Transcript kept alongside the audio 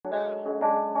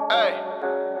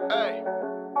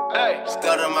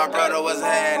Still to my brother, what's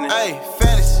happening? Hey,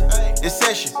 fantasy, this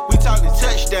session. We talking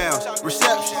touchdowns,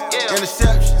 receptions,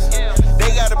 interceptions.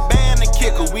 They got a band and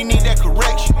kicker, we need that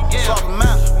correction. Swap them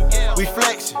out, we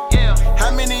flexing.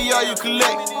 How many of y'all you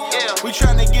collect? We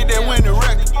trying to get that winning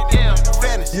record.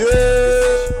 Fantasy.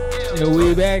 And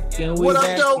we back, What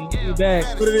up, though? we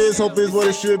back. What it is, hope it's what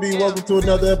it should be. Welcome to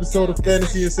another episode of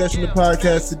Fantasy in Session, the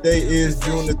podcast. Today is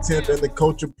June the 10th, and the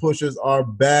Culture Pushers are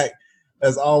back.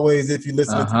 As always, if you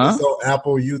listen to this on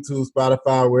Apple, YouTube,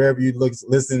 Spotify, wherever you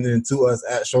listening to us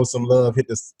at, show some love, hit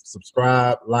the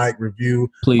subscribe, like, review.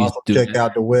 Please also do check that.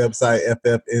 out the website,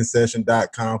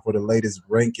 ffinsession.com, for the latest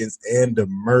rankings and the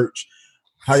merch.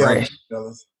 How y'all doing,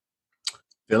 fellas?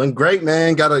 Feeling great,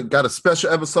 man. Got a special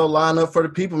episode lined up for the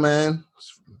people, man.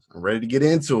 I'm ready to get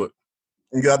into it.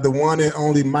 You got the one and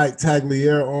only Mike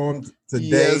Tagliere on today.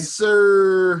 Yes,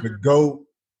 sir. The GOAT.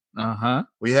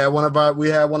 We had one of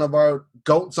our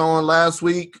goats on last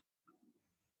week,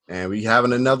 and we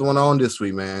having another one on this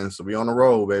week, man. So we on the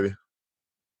road, baby.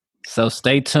 So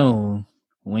stay tuned.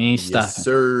 We ain't stopping. Yes,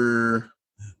 sir.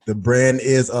 The brand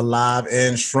is alive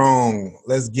and strong.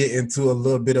 Let's get into a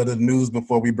little bit of the news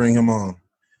before we bring him on.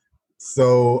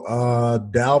 So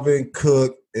Dalvin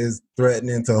Cook is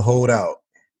threatening to hold out.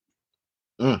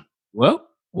 Well,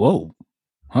 whoa.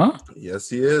 Huh? Yes,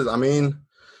 he is. I mean,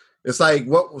 it's like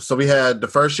what? So we had the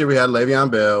first year we had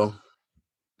Le'Veon Bell.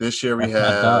 This year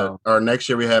next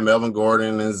year we had Melvin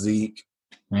Gordon and Zeke.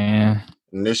 Man.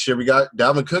 And this year we got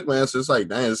Dalvin Cook, man. So it's like,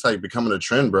 dang, it's like becoming a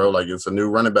trend, bro. Like it's a new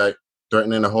running back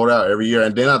threatening to hold out every year.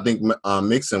 And then I think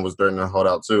Mixon was threatening to hold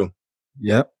out too.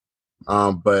 Yep.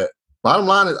 But bottom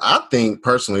line is, I think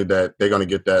personally that they're going to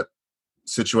get that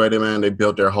situated, man. They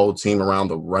built their whole team around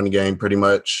the run game pretty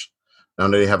much. I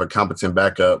know they have a competent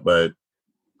backup, but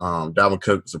Dalvin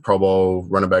Cook was a Pro Bowl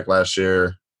running back last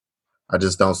year. I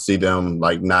just don't see them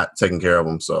like not taking care of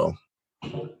him. So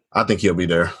I think he'll be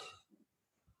there.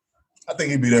 I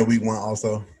think he'd be there week one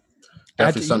also.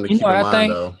 Definitely something to keep in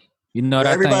mind, though. You know what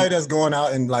Everybody that's going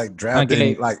out and like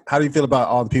drafting, like how do you feel about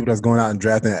all the people that's going out and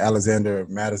drafting Alexander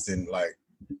Madison like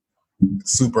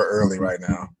super early right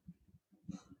now?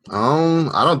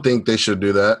 I don't think they should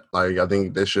do that. Like I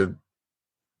think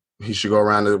he should go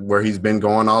around to where he's been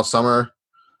going all summer.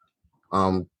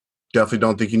 Definitely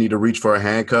don't think you need to reach for a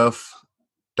handcuff.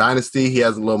 Dynasty, he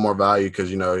has a little more value because,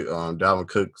 Dalvin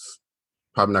Cook's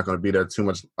probably not going to be there too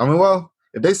much. I mean, well,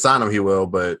 if they sign him, he will,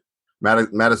 but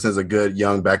Madison's a good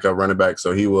young backup running back,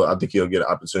 so he will. I think he'll get an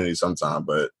opportunity sometime,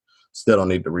 but still don't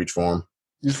need to reach for him.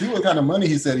 You see what kind of money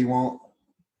he said he want?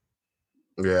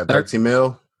 Yeah, 13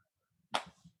 mil.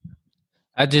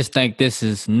 I just think this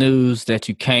is news that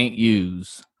you can't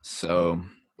use. So,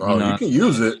 you can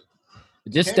use it.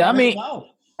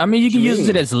 You can use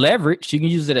it as leverage. You can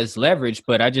use it as leverage,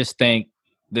 but I just think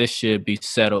this should be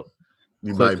settled.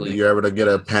 You might be able to get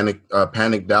a panic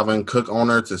Dalvin Cook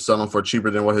owner to sell him for cheaper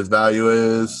than what his value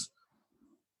is.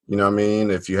 You know what I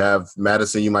mean? If you have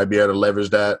Madison, you might be able to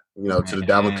leverage that, to the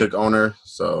Dalvin Cook owner.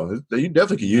 So you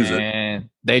definitely could use it.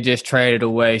 They just traded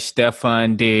away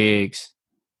Stephon Diggs,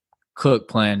 Cook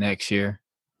playing next year.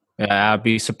 Yeah, I'd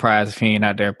be surprised if he ain't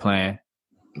out there playing.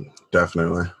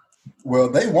 Definitely.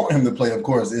 Well, they want him to play, of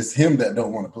course. It's him that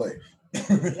don't want to play.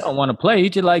 You don't want to play. You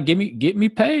just like get me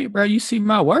paid, bro. You see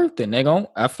my worth, and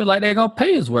I feel like they're gonna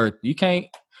pay his worth. You can't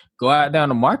go out down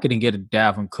the market and get a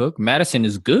Dalvin Cook. Madison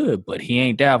is good, but he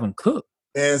ain't Dalvin Cook.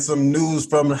 And some news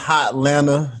from Hot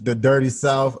Atlanta, the Dirty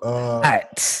South.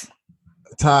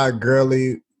 Todd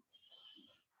Gurley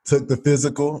took the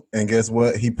physical, and guess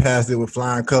what? He passed it with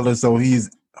flying colors, so he's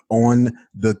on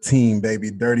the team, baby.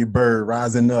 Dirty Bird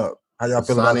rising up. How y'all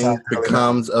feel about Todd Gurley?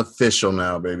 Becomes official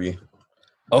now, baby.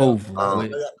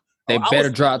 They better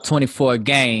drop 24 a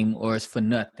game or it's for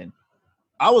nothing.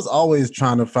 I was always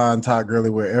trying to find Todd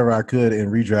Gurley wherever I could in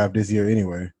redraft this year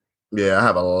anyway. Yeah, I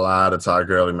have a lot of Todd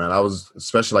Gurley, man. I was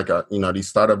especially these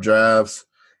startup drafts.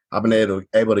 I've been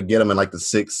able to get him in like the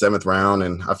 6th, 7th round,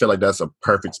 and I feel like that's a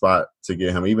perfect spot to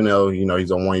get him. Even though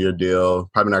he's a 1-year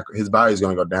deal, probably not. His value is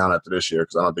going to go down after this year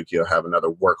because I don't think he'll have another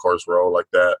workhorse role like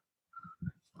that.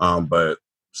 But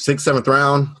 6th, 7th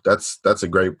round, that's a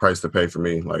great price to pay for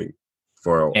me, like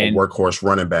for a workhorse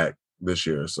running back this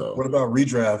year. So what about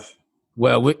redraft?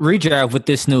 Well, with redraft with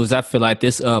this news, I feel like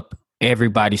this up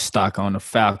everybody's stock on the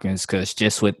Falcons because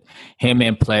just with him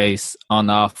in place on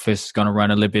the offense is going to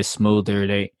run a little bit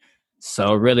smoother.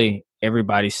 So really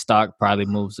everybody's stock probably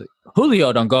moves it.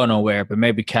 Julio don't go nowhere, but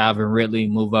maybe Calvin Ridley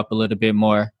move up a little bit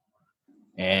more.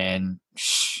 And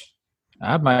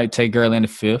I might take Gurley in the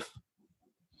 5th.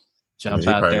 Jump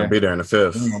out there. Gonna be there in the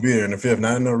 5th. He's gonna be there in the 5th.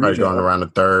 Not in no redraft. Probably going around the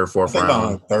 3rd, 4th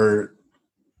round. Third.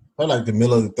 Probably like the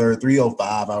middle of the third,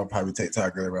 305. I would probably take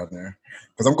Todd Gurley around there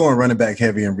because I'm going running back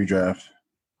heavy in redraft.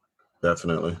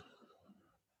 Definitely.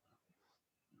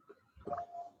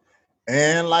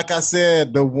 And like I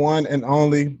said, the one and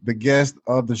only, the guest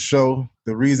of the show,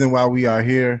 the reason why we are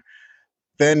here,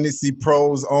 Fantasy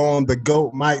Pros on the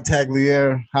GOAT, Mike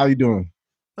Tagliere. How you doing?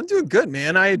 I'm doing good,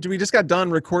 man. We just got done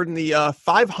recording the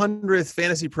 500th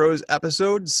Fantasy Pros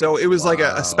episode, so it was like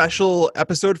a special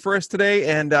episode for us today,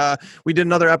 and we did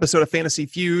another episode of Fantasy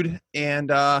Feud,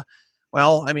 and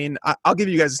well, I mean, I'll give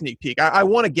you guys a sneak peek. I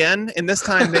won again, and this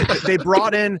time they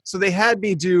brought in, so they had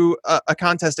me do a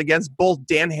contest against both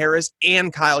Dan Harris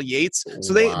and Kyle Yates.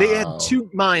 So they had two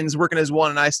minds working as one,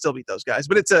 and I still beat those guys.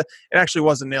 But it actually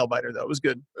was a nail biter, though. It was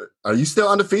good. Are you still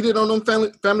undefeated on them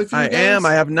Family Feud I games? am.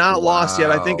 I have not lost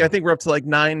yet. I think we're up to like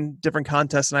 9 different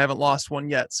contests, and I haven't lost one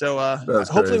yet. So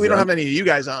hopefully we don't have any of you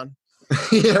guys on.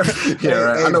 yeah,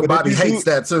 right. I know Bobby hates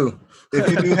that too. If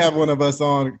you do have one of us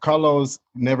on, Carlos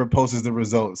never posts the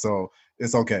results, so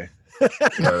it's okay.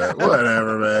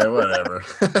 Whatever, man. Whatever.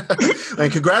 And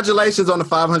congratulations on the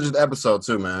 500th episode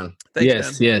too, man.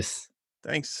 Thanks, yes.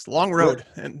 Thanks. Long road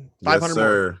and 500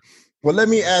 more. Well, let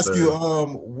me ask you,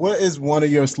 what is one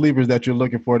of your sleepers that you're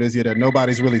looking for this year that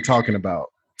nobody's really talking about?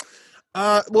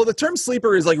 Well, the term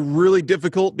sleeper is like really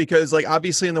difficult because like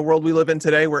obviously in the world we live in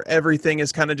today where everything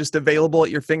is kind of just available at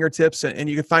your fingertips and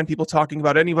you can find people talking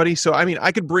about anybody. So, I mean,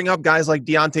 I could bring up guys like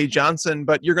Deontay Johnson,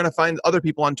 but you're going to find other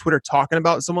people on Twitter talking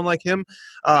about someone like him.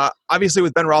 Obviously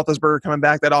with Ben Roethlisberger coming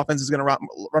back, that offense is going to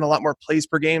run a lot more plays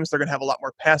per game. So they're going to have a lot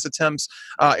more pass attempts.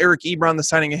 Eric Ebron, the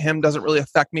signing of him doesn't really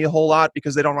affect me a whole lot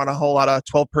because they don't run a whole lot of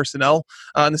 12 personnel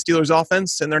in the Steelers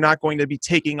offense. And they're not going to be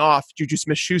taking off Juju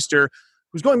Smith-Schuster,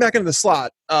 who's going back into the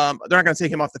slot. They're not going to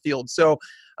take him off the field. So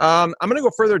I'm going to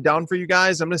go further down for you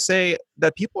guys. I'm going to say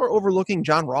that people are overlooking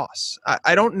John Ross.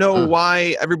 I don't know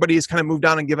why everybody has kind of moved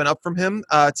on and given up from him.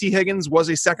 T. Higgins was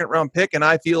a second-round pick, and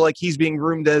I feel like he's being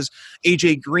groomed as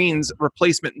A.J. Green's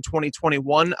replacement in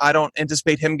 2021. I don't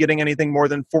anticipate him getting anything more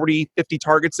than 40, 50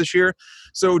 targets this year.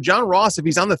 So John Ross, if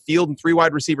he's on the field in 3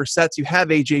 wide receiver sets, you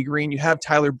have A.J. Green, you have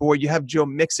Tyler Boyd, you have Joe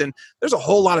Mixon. There's a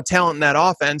whole lot of talent in that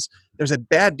offense. There's a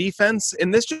bad defense,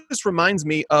 and this just reminds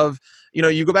me of,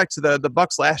 you go back to the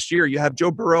Bucs last year. You have Joe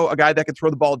Burrow, a guy that can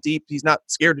throw the ball deep. He's not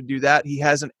scared to do that. He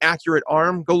has an accurate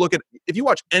arm. Go look at – if you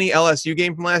watch any LSU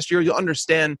game from last year, you'll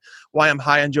understand why I'm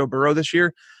high on Joe Burrow this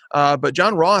year. But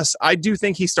John Ross, I do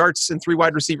think he starts in 3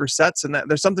 wide receiver sets, and that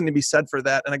there's something to be said for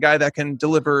that, and a guy that can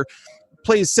deliver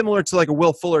plays similar to like a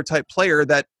Will Fuller type player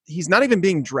that he's not even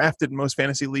being drafted in most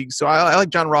fantasy leagues. So I like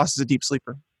John Ross as a deep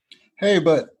sleeper. Hey,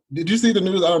 but did you see the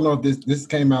news? I don't know if this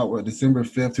came out December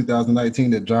 5th,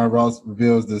 2019, that John Ross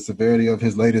reveals the severity of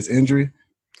his latest injury?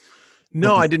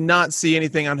 No, I did not see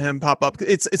anything on him pop up.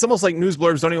 It's almost like news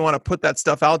blurbs don't even want to put that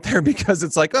stuff out there because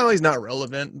it's like, oh, he's not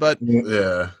relevant. But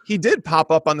yeah, he did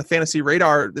pop up on the fantasy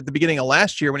radar at the beginning of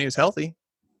last year when he was healthy.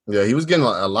 Yeah, he was getting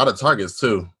a lot of targets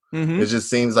too. Mm-hmm. It just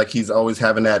seems like he's always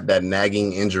having that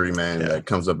nagging injury, man, that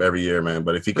comes up every year, man.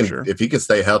 But if he can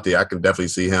stay healthy, I can definitely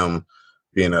see him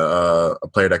being a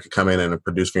player that could come in and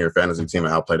produce for your fantasy team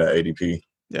and outplay that ADP.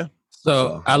 Yeah.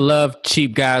 So I love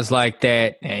cheap guys like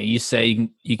that, and you say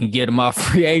you can get them off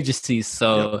free agency.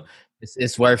 So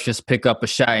it's worth just pick up a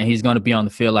shot, and he's going to be on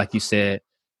the field like you said.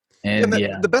 And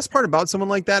the best part about someone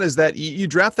like that is that you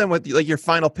draft them with like your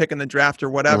final pick in the draft or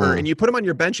whatever, and you put them on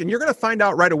your bench, and you're going to find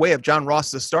out right away if John Ross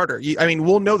is a starter.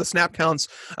 We'll know the snap counts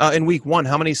in week 1,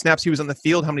 how many snaps he was on the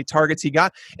field, how many targets he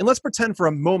got. And let's pretend for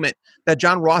a moment that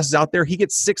John Ross is out there. He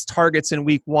gets 6 targets in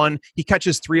week 1. He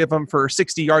catches 3 of them for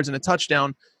 60 yards and a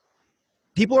touchdown.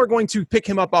 People are going to pick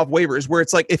him up off waivers where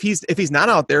it's like if he's not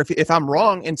out there, if I'm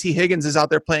wrong and T. Higgins is out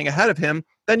there playing ahead of him,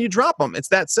 then you drop him. It's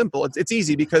that simple. It's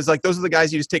easy because like those are the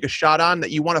guys you just take a shot on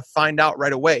that you want to find out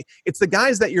right away. It's the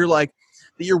guys that you're like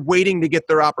that you're waiting to get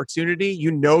their opportunity.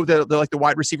 You know that they're like the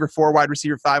wide receiver 4, wide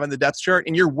receiver 5 on the depth chart,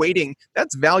 and you're waiting.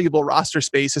 That's valuable roster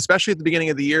space, especially at the beginning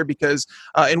of the year because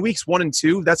in weeks 1 and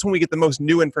 2, that's when we get the most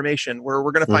new information where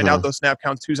we're going to find out those snap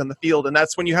counts, who's on the field, and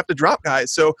that's when you have to drop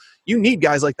guys. So you need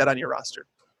guys like that on your roster.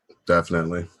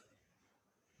 Definitely.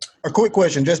 A quick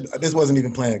question. This wasn't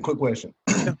even planned. Quick question.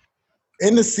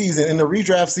 In the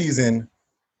redraft season,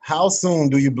 how soon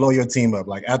do you blow your team up?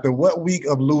 Like after what week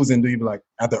of losing do you be like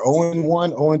after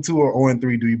 0-1, 0-2, or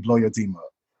 0-3 do you blow your team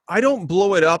up? I don't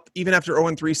blow it up even after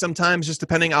 0-3 sometimes, just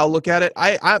depending. I'll look at it.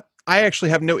 I I actually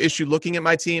have no issue looking at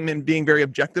my team and being very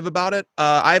objective about it.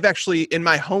 I've actually, in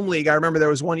my home league, I remember there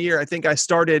was one year, I think I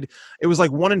started, it was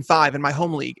like 1-5 in my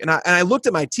home league. And I looked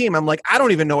at my team, I'm like, I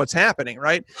don't even know what's happening,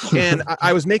 right? And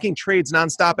I was making trades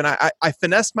nonstop, and I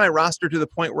finessed my roster to the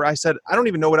point where I said, I don't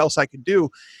even know what else I could do.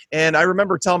 And I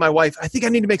remember telling my wife, I think I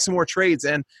need to make some more trades.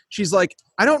 And she's like,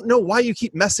 I don't know why you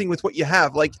keep messing with what you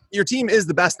have. Like, your team is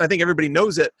the best, and I think everybody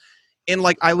knows it. And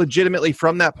like, I legitimately,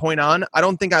 from that point on, I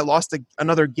don't think I lost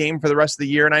another game for the rest of the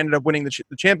year, and I ended up winning the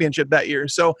championship that year.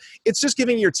 So it's just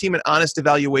giving your team an honest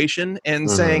evaluation and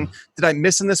saying, did I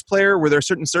miss in this player? Were there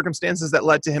certain circumstances that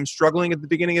led to him struggling at the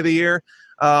beginning of the year?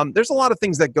 There's a lot of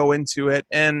things that go into it.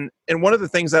 And one of the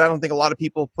things that I don't think a lot of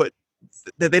people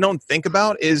that they don't think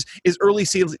about is early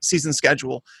season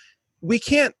schedule. We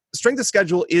can't. Strength of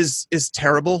schedule is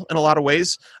terrible in a lot of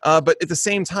ways, but at the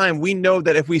same time, we know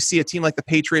that if we see a team like the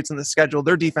Patriots in the schedule,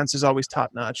 their defense is always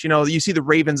top notch. You know, you see the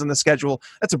Ravens on the schedule;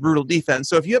 that's a brutal defense.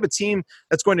 So if you have a team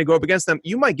that's going to go up against them,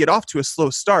 you might get off to a slow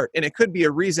start, and it could be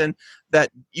a reason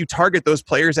that you target those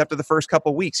players after the first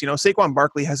couple weeks. You know, Saquon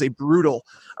Barkley has a brutal,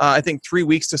 I think, 3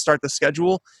 weeks to start the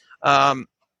schedule.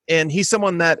 And he's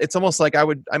someone that it's almost like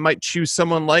I might choose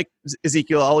someone like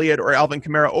Ezekiel Elliott or Alvin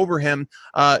Kamara over him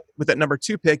with that number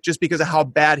 2 pick, just because of how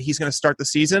bad he's going to start the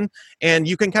season. And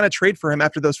you can kind of trade for him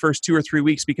after those first 2 or 3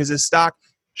 weeks because his stock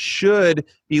should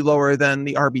be lower than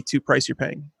the RB2 price you're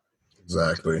paying.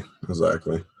 Exactly.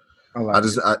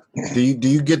 Do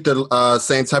you get the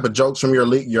same type of jokes from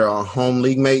your home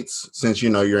league mates, since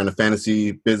you're in the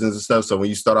fantasy business and stuff? So when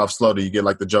you start off slow, do you get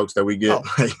like the jokes that we get?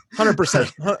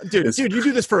 100%. Dude, you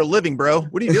do this for a living, bro.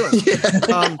 What are you doing?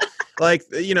 Yeah.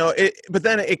 But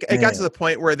then it got to the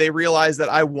point where they realized that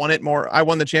I won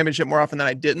the championship more often than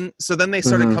I didn't. So then they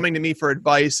started coming to me for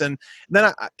advice. And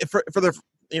then for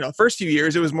the first few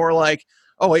years, it was more like,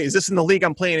 oh, wait, is this in the league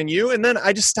I'm playing in you? And then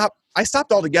I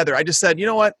stopped altogether. I just said, you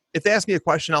know what? If they ask me a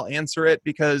question, I'll answer it,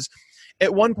 because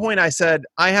at one point I said,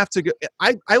 I have to go.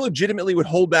 I legitimately would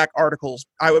hold back articles.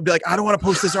 I would be like, I don't want to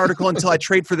post this article until I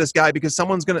trade for this guy, because they're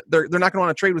not going to want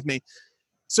to trade with me.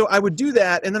 So I would do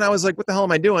that. And then I was like, what the hell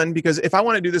am I doing? Because if I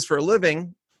want to do this for a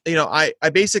living, I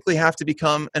basically have to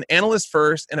become an analyst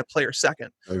first and a player second.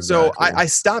 Exactly. So I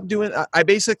stopped doing. I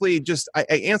basically I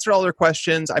answered all their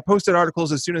questions. I posted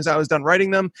articles as soon as I was done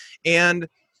writing them, and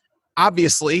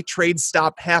obviously trades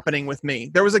stopped happening with me.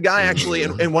 There was a guy actually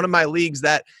in one of my leagues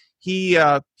that he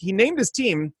named his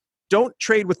team "Don't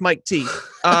Trade with Mike T,"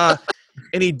 and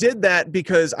he did that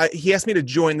because he asked me to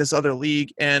join this other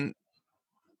league, and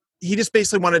he just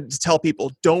basically wanted to tell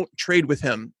people don't trade with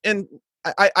him. And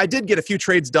I did get a few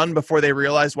trades done before they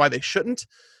realized why they shouldn't,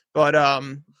 but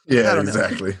yeah,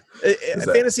 exactly.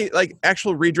 Fantasy, like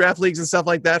actual redraft leagues and stuff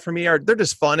like that, for me they're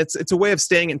just fun. It's a way of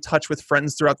staying in touch with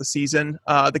friends throughout the season.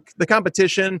 The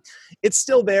competition, it's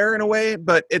still there in a way,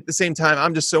 but at the same time,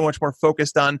 I'm just so much more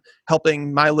focused on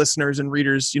helping my listeners and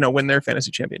readers, win their fantasy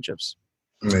championships.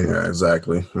 Yeah,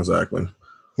 exactly. So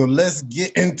let's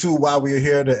get into why we're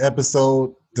here. The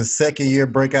episode. The second year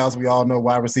breakouts, we all know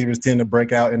wide receivers tend to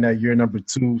break out in that year number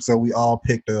 2. So we all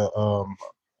picked a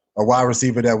wide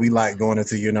receiver that we like going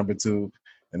into year number 2.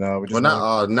 And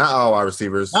not all wide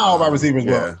receivers. Not all wide receivers.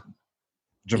 Yeah.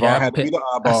 Javon had to be the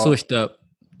oddball. I switched up.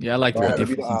 Yeah, I like to be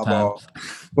different sometimes.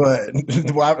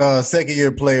 But second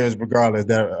year players, regardless,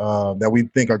 that we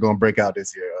think are going to break out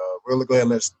this year. We'll go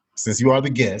ahead and since you are the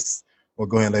guest, we'll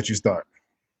go ahead and let you start.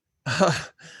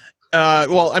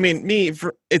 Well, I mean,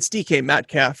 it's DK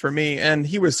Metcalf for me, and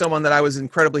he was someone that I was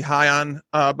incredibly high on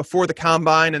before the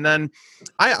combine, and then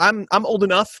I'm old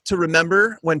enough to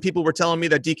remember when people were telling me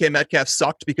that DK Metcalf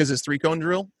sucked because his 3-cone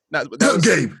drill. That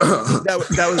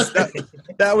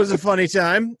was a funny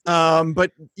time,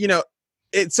 but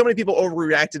so many people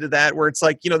overreacted to that, where it's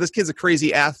like, this kid's a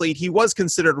crazy athlete. He was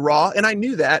considered raw, and I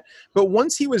knew that. But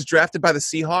once he was drafted by the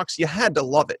Seahawks, you had to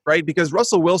love it, right? Because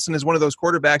Russell Wilson is one of those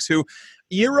quarterbacks who,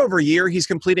 year over year, he's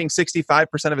completing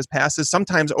 65% of his passes,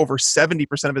 sometimes over 70%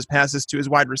 of his passes to his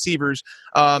wide receivers.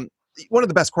 One of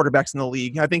the best quarterbacks in the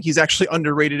league. I think he's actually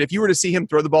underrated. If you were to see him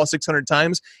throw the ball 600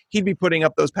 times, he'd be putting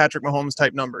up those Patrick Mahomes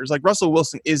type numbers. Like, Russell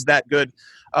Wilson is that good.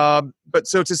 But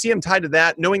so to see him tied to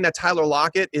that, knowing that Tyler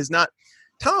Lockett's not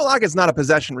a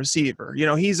possession receiver.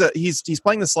 He's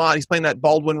playing the slot. He's playing that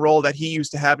Baldwin role that he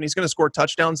used to have, and he's going to score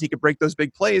touchdowns. He could break those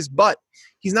big plays, but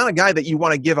he's not a guy that you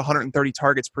want to give 130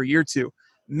 targets per year to.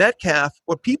 Metcalf,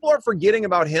 what people are forgetting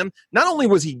about him, not only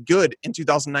was he good in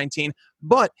 2019,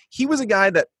 but he was a guy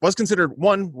that was considered,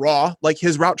 one, raw. Like,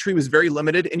 his route tree was very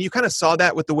limited, and you kind of saw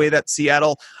that with the way that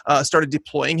Seattle started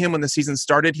deploying him when the season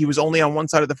started. He was only on one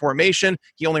side of the formation.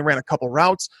 He only ran a couple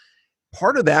routes.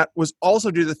 Part of that was also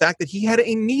due to the fact that he had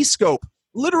a knee scope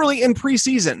literally in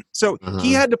preseason. So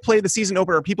he had to play the season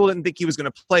opener. People didn't think he was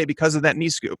going to play because of that knee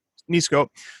scope.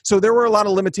 So there were a lot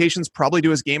of limitations probably to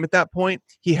his game at that point.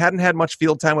 He hadn't had much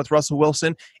field time with Russell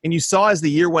Wilson. And you saw as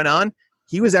the year went on,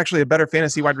 he was actually a better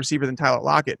fantasy wide receiver than Tyler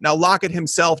Lockett. Now, Lockett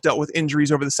himself dealt with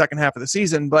injuries over the second half of the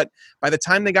season, but by the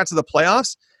time they got to the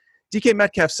playoffs, DK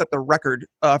Metcalf set the record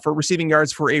for receiving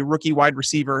yards for a rookie wide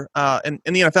receiver in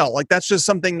the NFL. Like, that's just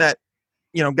something that,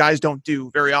 you know, guys don't do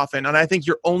very often. And I think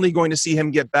you're only going to see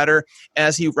him get better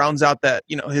as he rounds out that,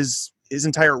 you know, his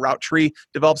entire route tree,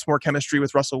 develops more chemistry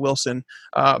with Russell Wilson.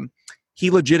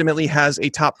 He legitimately has a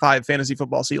top 5 fantasy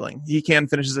football ceiling. He can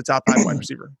finish as a top 5 wide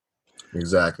receiver.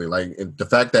 Exactly. Like the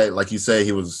fact that, like you say,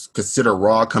 he was considered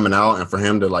raw coming out, and for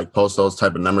him to like post those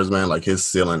type of numbers, man, like his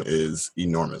ceiling is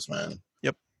enormous, man.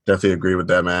 Yep. Definitely agree with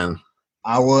that, man.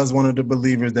 I was one of the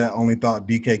believers that only thought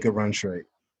DK could run straight.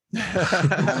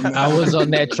 I was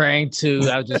on that train too.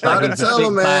 I was just try to tell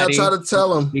him, man. I try to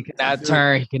tell him. He cannot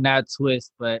turn, he cannot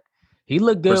twist, but he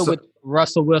looked good with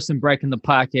Russell Wilson breaking the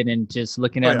pocket and just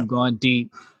looking at him going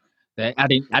deep. That I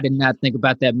did not think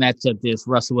about that matchup. This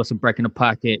Russell Wilson breaking the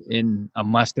pocket in a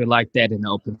monster like that in the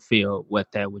open field,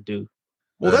 what that would do.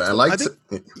 Well, that's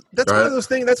one of those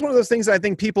things. That's one of those things that I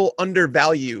think people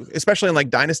undervalue, especially in like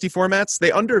dynasty formats.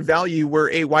 They undervalue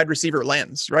where a wide receiver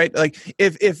lands, right? Like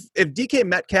if DK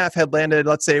Metcalf had landed,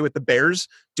 let's say, with the Bears,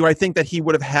 do I think that he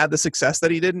would have had the success that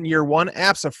he did in year one?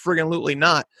 Abso-friggin-lutely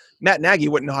not. Matt Nagy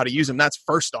wouldn't know how to use him. That's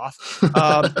first off.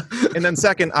 And then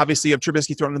second, obviously, of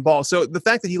Trubisky throwing the ball. So the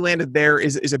fact that he landed there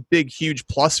is a big, huge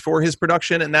plus for his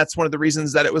production. And that's one of the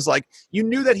reasons that it was like, you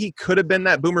knew that he could have been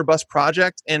that boomer bust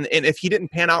project. And if he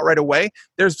didn't pan out right away,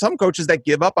 there's some coaches that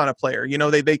give up on a player. You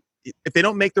know, they if they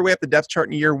don't make their way up the depth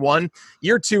chart in year one,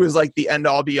 year two is like the end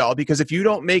all be all, because if you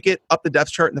don't make it up the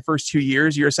depth chart in the first 2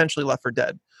 years, you're essentially left for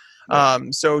dead.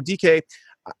 So DK,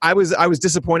 I was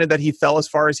disappointed that he fell as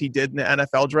far as he did in the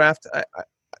NFL draft.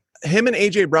 Him and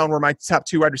AJ Brown were my top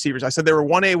 2 wide receivers. I said they were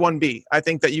 1A, 1B. I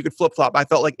think that you could flip flop. I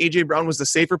felt like AJ Brown was the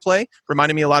safer play,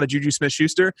 reminding me a lot of Juju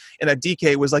Smith-Schuster, and that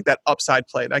DK was like that upside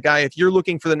play. That guy, if you're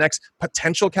looking for the next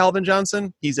potential Calvin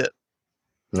Johnson, he's it.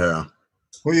 Yeah.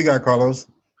 Who you got, Carlos?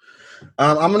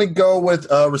 I'm going to go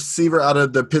with a receiver out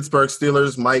of the Pittsburgh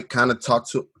Steelers. Mike kind of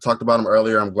talked about him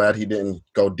earlier. I'm glad he didn't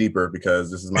go deeper because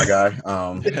this is my guy.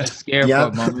 Scared for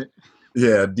a moment.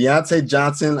 Yeah, Deontay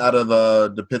Johnson out of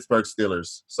the Pittsburgh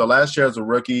Steelers. So last year as a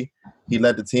rookie, he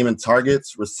led the team in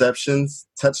targets, receptions,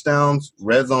 touchdowns,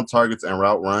 red zone targets, and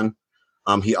route run.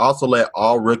 He also led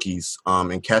all rookies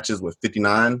in catches with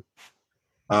 59.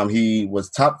 He was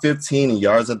top 15 in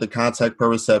yards at the contact per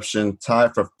reception,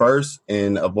 tied for first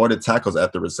in avoided tackles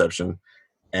at the reception.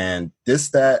 And this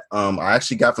stat I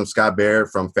actually got from Scott Barrett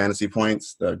from Fantasy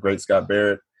Points, the great Scott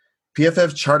Barrett.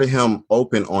 PFF charted him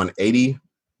open on 84%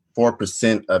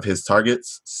 of his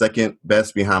targets, second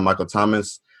best behind Michael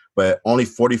Thomas, but only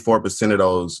 44% of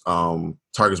those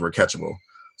targets were catchable.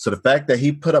 So the fact that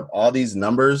he put up all these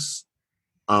numbers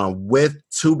with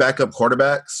 2 backup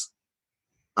quarterbacks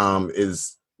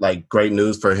is like great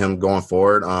news for him going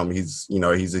forward.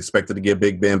 He's expected to get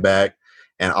Big Ben back.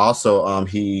 And also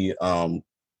he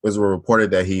was reported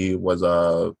that he was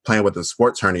playing with a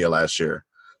sports hernia last year.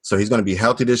 So he's going to be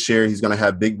healthy this year. He's going to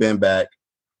have Big Ben back.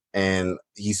 And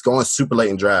he's going super late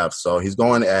in drafts. So he's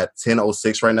going at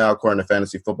 10.06 right now, according to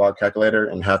Fantasy Football Calculator,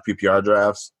 and half PPR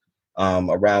drafts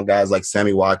around guys like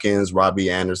Sammy Watkins, Robbie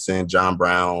Anderson, John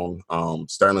Brown,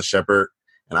 Sterling Shepard.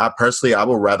 And I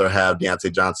would rather have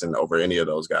Deontay Johnson over any of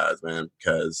those guys, man,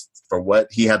 because for what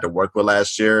he had to work with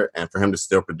last year and for him to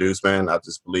still produce, man, I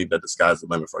just believe that the sky's the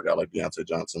limit for a guy like Deontay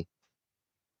Johnson.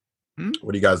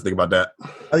 What do you guys think about that?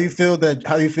 How do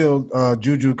you feel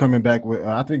Juju coming back with?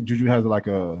 I think Juju has like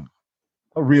a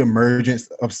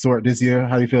reemergence of sort this year.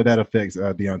 How do you feel that affects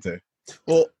Deontay?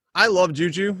 Well, I love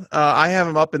Juju. I have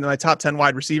him up in my top 10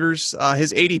 wide receivers.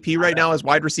 His ADP right now is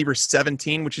wide receiver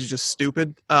 17, which is just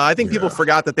stupid. I think people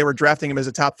forgot that they were drafting him as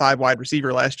a top 5 wide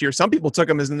receiver last year. Some people took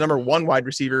him as the number 1 wide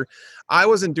receiver. I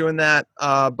wasn't doing that,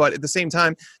 but at the same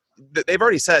time, they've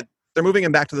already said they're moving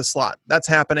him back to the slot. That's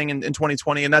happening in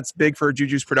 2020, and that's big for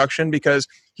Juju's production because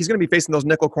he's going to be facing those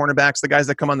nickel cornerbacks, the guys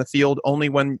that come on the field only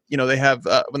when they have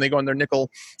when they go in their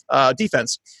nickel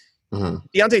defense. Mm-hmm.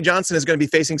 Deontay Johnson is going to be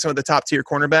facing some of the top tier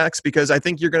cornerbacks because I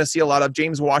think you're going to see a lot of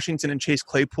James Washington and Chase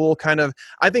Claypool.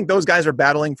 I think those guys are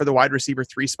battling for the wide receiver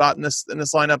 3 spot in this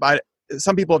lineup.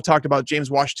 Some people have talked about James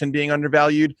Washington being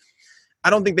undervalued. I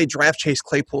don't think they draft Chase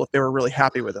Claypool if they were really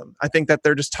happy with him. I think that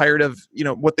they're just tired of,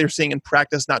 what they're seeing in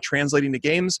practice not translating to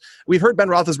games. We've heard Ben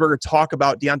Roethlisberger talk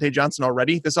about Deontay Johnson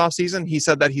already this offseason. He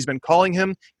said that he's been calling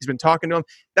him. He's been talking to him.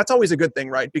 That's always a good thing,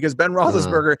 right? Because Ben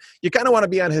Roethlisberger, you kind of want to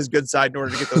be on his good side in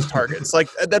order to get those targets. Like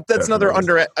that's another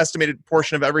underestimated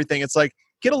portion of everything. It's like,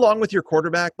 get along with your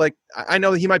quarterback. Like, I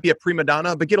know that he might be a prima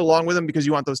donna, but get along with him because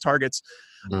you want those targets.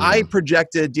 I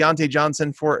projected Deontay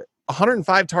Johnson for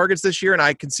 105 targets this year, and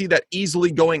I can see that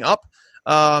easily going up.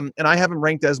 And I have him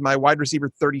ranked as my wide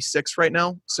receiver 36 right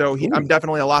now. So I'm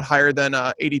definitely a lot higher than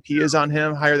ADP is on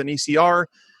him, higher than ECR.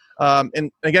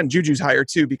 And again, Juju's higher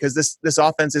too, because this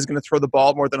offense is going to throw the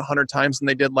ball more than 100 times than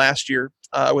they did last year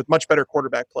with much better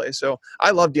quarterback play. So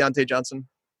I love Deontay Johnson.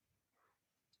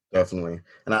 Definitely.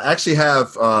 And I actually have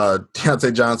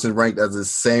Deontay Johnson ranked as the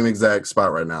same exact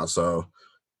spot right now. So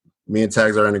me and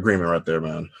Tags are in agreement right there,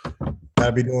 man.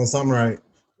 Gotta be doing something right.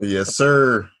 Yes,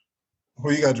 sir.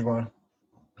 Who you got, Javon?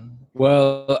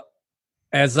 Well,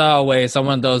 as always, I'm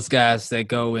one of those guys that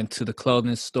go into the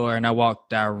clothing store and I walk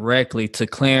directly to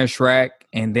clearance rack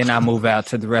and then I move out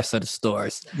to the rest of the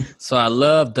stores. So I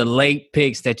love the late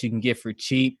picks that you can get for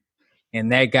cheap. And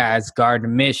that guy is Gardner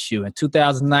Minshew. In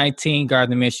 2019,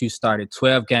 Gardner Minshew started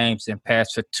 12 games and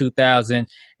passed for 2,000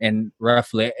 and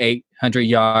roughly 800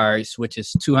 yards, which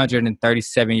is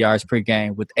 237 yards per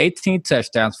game, with 18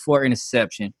 touchdowns, 4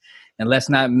 interceptions. And let's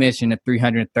not mention the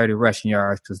 330 rushing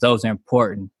yards because those are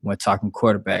important when talking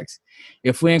quarterbacks.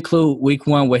 If we include week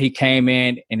 1 where he came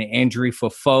in and an injury for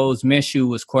Foles, Minshew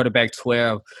was quarterback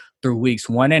 12 through weeks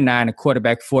 1 and 9 and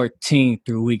quarterback 14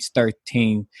 through weeks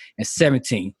 13 and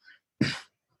 17.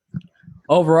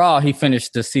 Overall, he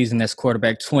finished the season as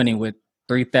quarterback 20 with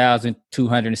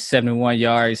 3,271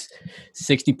 yards,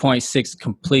 60.6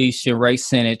 completion rate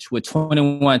percentage with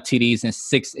 21 TDs and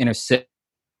 6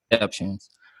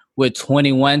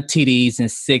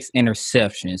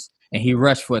 interceptions. And he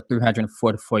rushed for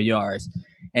 344 yards.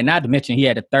 And not to mention, he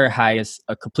had the third highest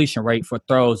completion rate for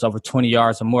throws over 20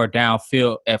 yards or more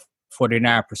downfield at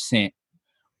 49%.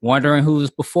 Wondering who was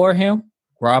before him?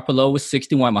 Garoppolo was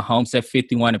 61, Mahomes at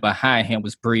 51, and behind him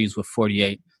was Breeze with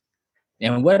 48.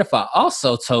 And what if I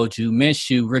also told you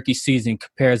Minshew rookie season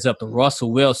compares up to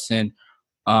Russell Wilson,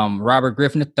 Robert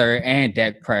Griffin III, and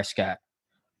Dak Prescott?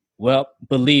 Well,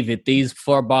 believe it, these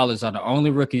 4 ballers are the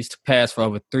only rookies to pass for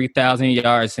over 3,000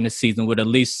 yards in a season with at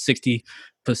least 60%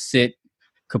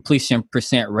 completion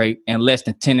percent rate and less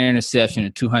than 10 interceptions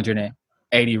and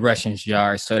 280 rushing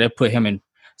yards. So that put him in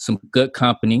some good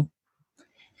company.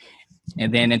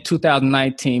 And then in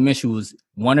 2019, Minshew was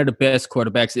one of the best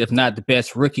quarterbacks, if not the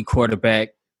best rookie quarterback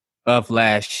of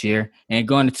last year. And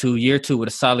going into year 2 with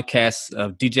a solid cast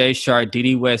of DJ Sharp,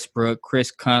 D.D. Westbrook,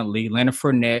 Chris Conley, Leonard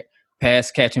Fournette,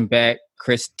 pass catching back,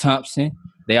 Chris Thompson.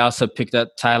 They also picked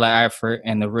up Tyler Eifert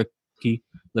and the rookie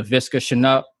Laviska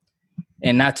Shenault.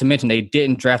 And not to mention, they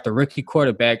didn't draft a rookie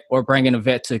quarterback or bring in a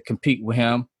vet to compete with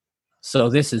him. So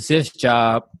this is his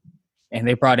job. And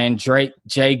they brought in Jay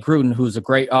Gruden, who's a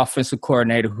great offensive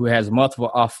coordinator who has multiple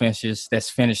offenses that's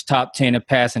finished top 10 in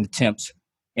passing attempts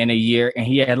in a year. And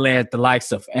he had led the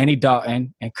likes of Andy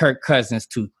Dalton and Kirk Cousins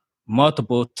to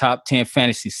multiple top 10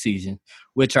 fantasy seasons,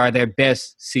 which are their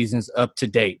best seasons up to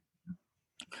date.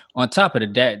 On top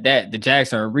of that, the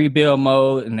Jags are in rebuild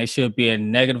mode, and they should be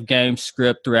in negative game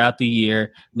script throughout the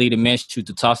year, leading Minshew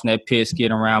to tossing that piss,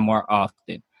 getting around more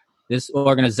often. This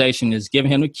organization is giving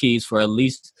him the keys for at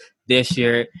least this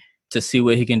year to see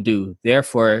what he can do.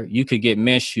 Therefore, you could get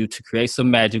Minshew to create some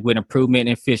magic with improvement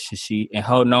in efficiency and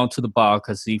holding on to the ball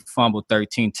because he fumbled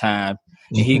 13 times,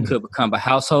 and he could become a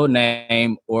household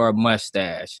name or a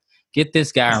mustache. Get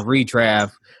this guy in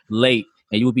redraft late,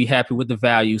 and you will be happy with the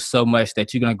value so much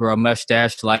that you're going to grow a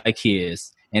mustache like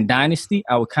his. In Dynasty,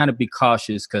 I would kind of be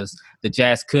cautious because the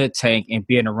Jazz could tank and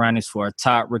be in the runnings for a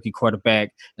top rookie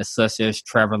quarterback such as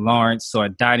Trevor Lawrence. So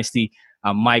in Dynasty,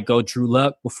 I might go Drew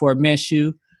Luck before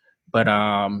Minshew. But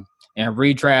in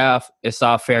redraft, it's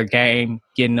all fair game.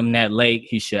 Getting him that late,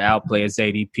 he should outplay his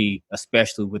ADP,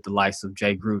 especially with the likes of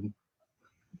Jay Gruden.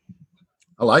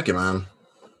 I like it, man.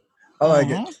 I like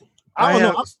it. I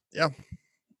don't know. Yeah.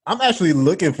 I'm actually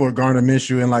looking for Gardner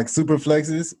Minshew in like super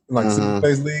flexes, like super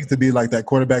flex leagues, to be like that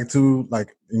quarterback 2,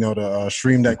 like, you know, to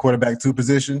stream that quarterback 2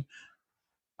 position.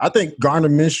 I think Gardner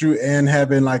Minshew and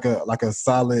having like a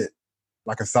solid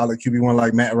QB1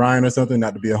 like Matt Ryan or something,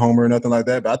 not to be a homer or nothing like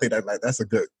that, but I think that's a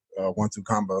good 1-2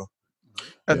 combo.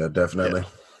 Yeah, definitely. Yeah.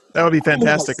 That would be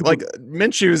fantastic. Like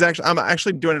Minshew is I'm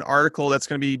actually doing an article that's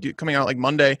going to be coming out like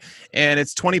Monday, and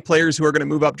it's 20 players who are going to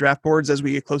move up draft boards as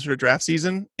we get closer to draft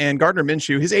season. And Gardner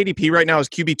Minshew, his ADP right now is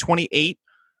QB 28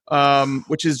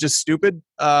 which is just stupid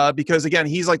because, again,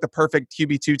 he's like the perfect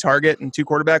QB2 target in 2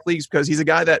 quarterback leagues because he's a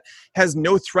guy that has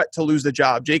no threat to lose the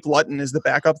job. Jake Luton is the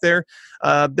backup there.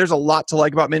 There's a lot to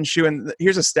like about Minshew, and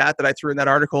here's a stat that I threw in that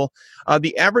article.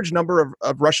 The average number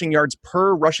of rushing yards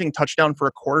per rushing touchdown for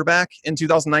a quarterback in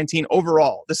 2019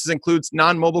 overall, this includes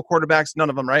non-mobile quarterbacks, none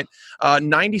of them, right?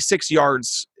 96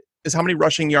 yards is how many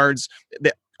rushing yards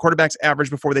the quarterbacks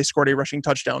average before they scored a rushing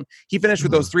touchdown. He finished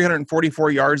with those 344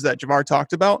 yards that Javar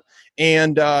talked about,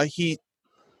 and he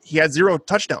had 0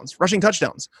 touchdowns, rushing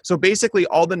touchdowns. So basically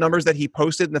all the numbers that he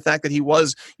posted and the fact that he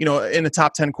was, in the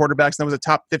top 10 quarterbacks and was a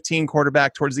top 15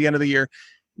 quarterback towards the end of the year,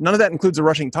 none of that includes a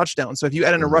rushing touchdown. So if you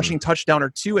add in a rushing touchdown or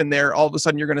 2 in there, all of a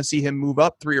sudden you're going to see him move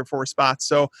up 3 or 4 spots.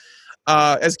 So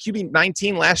as QB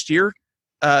 19 last year,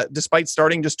 despite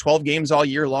starting just 12 games all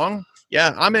year long,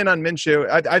 yeah, I'm in on Minshew.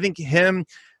 I think him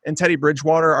and Teddy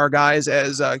Bridgewater are guys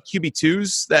as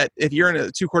QB2s that if you're in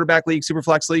a 2 quarterback league, super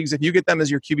flex leagues, if you get them as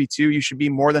your QB2, you should be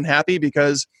more than happy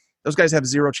because those guys have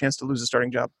 0 chance to lose a starting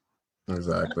job.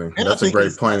 Exactly. And that's a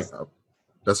great point.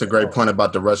 That's a great point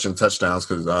about the rushing touchdowns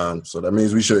because so that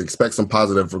means we should expect some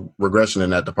positive regression in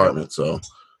that department. So,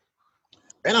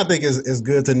 and I think it's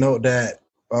good to note that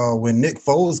when Nick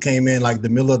Foles came in, like the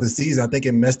middle of the season, I think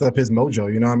it messed up his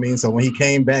mojo. You know what I mean? So when he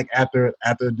came back after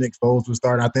Nick Foles was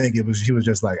starting, I think he was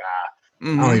just like, I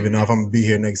don't even know if I'm gonna be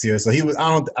here next year. So he was.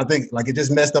 I think like it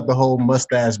just messed up the whole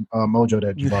mustache mojo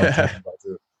that you was talking about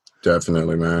too.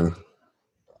 Definitely, man.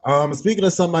 Speaking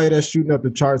of somebody that's shooting up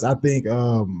the charts, I think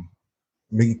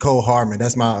Mecole Hardman.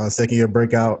 That's my second-year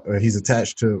breakout. He's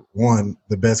attached to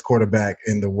the best quarterback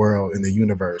in the world, in the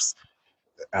universe,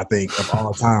 I think, of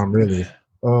all time, really.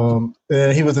 And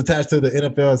he was attached to the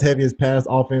NFL's heaviest pass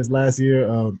offense last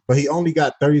year, but he only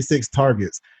got 36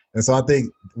 targets. And so I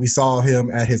think we saw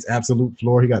him at his absolute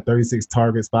floor. He got 36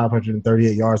 targets,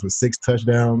 538 yards with 6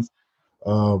 touchdowns.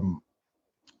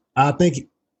 I think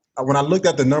when I looked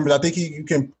at the numbers, I think you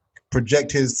can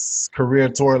project his career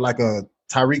toward like a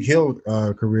Tyreek Hill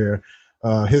career.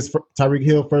 Tyreek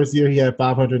Hill first year, he had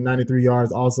 593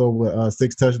 yards, also with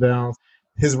 6 touchdowns.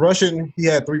 His rushing, he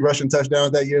had 3 rushing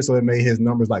touchdowns that year, so it made his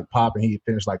numbers like pop, and he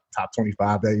finished like top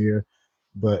 25 that year.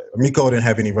 But Mecole didn't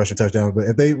have any rushing touchdowns. But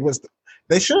if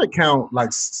they should count like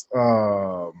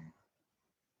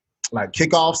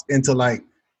kickoffs into like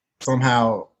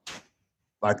somehow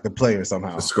like the player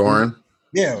somehow the scoring.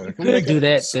 Yeah, you could do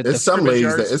that. It's some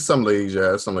leagues. It's some leagues.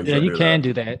 Yeah, some leagues. Yeah, you can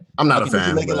do that. I'm not a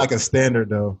fan. Make it like a standard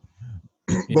though.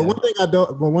 But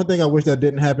one thing I wish that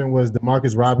didn't happen was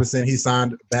DeMarcus Robinson. He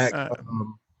signed back.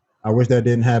 I wish that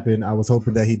didn't happen. I was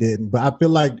hoping that he didn't. But I feel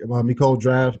like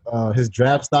Mecole his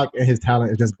draft stock and his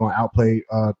talent is just going to outplay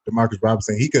DeMarcus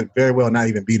Robinson. He could very well not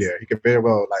even be there. He could very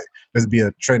well just be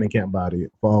a training camp body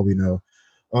for all we know.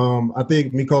 I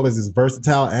think Mecole is as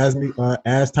versatile as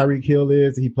Tyreek Hill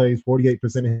is. He plays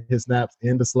 48% of his snaps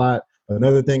in the slot.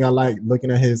 Another thing I like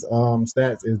looking at his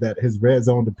stats is that his red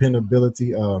zone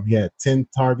dependability. He had 10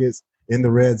 targets in the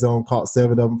red zone, caught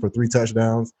 7 of them for 3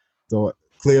 touchdowns. So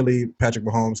clearly Patrick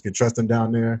Mahomes can trust him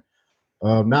down there.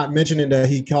 Not mentioning that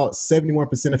he caught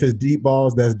 71% of his deep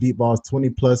balls. That's deep balls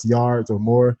 20-plus yards or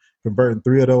more, converting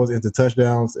 3 of those into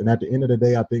touchdowns. And at the end of the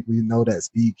day, I think we know that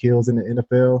speed kills in the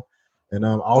NFL. And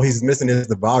all he's missing is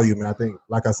the volume. And I think,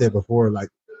 like I said before, like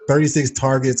 36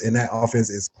 targets in that offense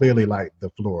is clearly like the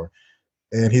floor.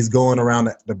 And he's going around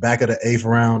the back of the 8th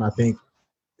round. I think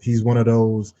he's one of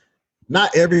those.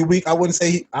 Not every week. I wouldn't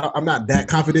say I'm not that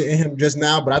confident in him just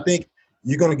now, but I think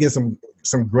you're going to get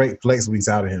some great flex weeks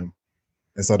out of him.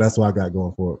 And so that's what I got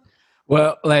going for it.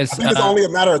 Well, I think it's only a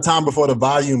matter of time before the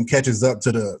volume catches up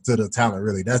to the talent,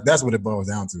 really. That's what it boils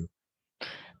down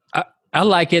to. I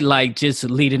like it like just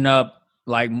leading up.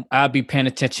 Like I'll be paying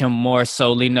attention more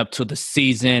so leading up to the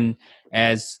season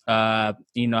as, I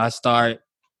start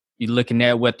looking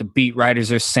at what the beat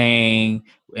writers are saying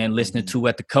and listening to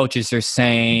what the coaches are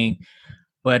saying.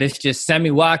 But it's just Sammy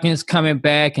Watkins coming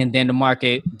back and then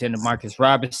DeMarcus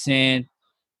Robinson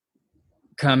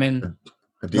coming.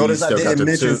 Notice I didn't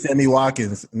mention Sammy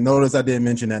Watkins. Notice I didn't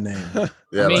mention that name.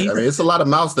 Yeah, I mean, it's a lot of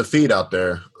mouths to feed out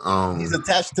there. He's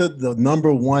attached to the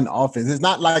number 1 offense. It's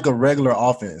not like a regular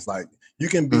offense. Like you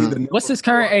can be the. What's his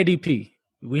current ADP?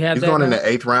 We have he's going in the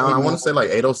 8th round. I want to say like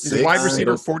 806. He's wide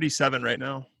receiver 47 right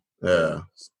now. Yeah,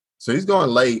 so he's going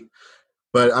late.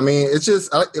 But I mean, it's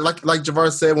just like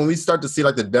Javar said, when we start to see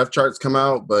like the depth charts come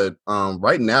out. But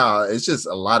right now, it's just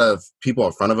a lot of people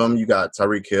in front of him. You got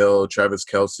Tyreek Hill, Travis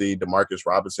Kelce, DeMarcus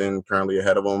Robinson currently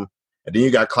ahead of him, and then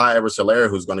you got Clyde Edwards-Helaire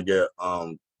who's going to get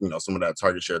some of that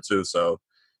target share too. So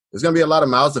there's going to be a lot of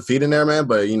mouths to feed in there, man.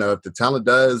 But if the talent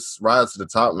does rise to the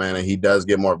top, man, and he does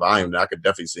get more volume, then I could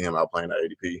definitely see him outplaying that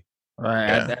ADP.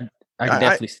 Right. Yeah. I can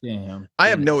definitely see him. I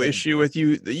have no issue with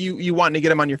you wanting to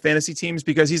get him on your fantasy teams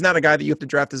because he's not a guy that you have to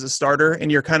draft as a starter,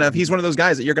 and he's one of those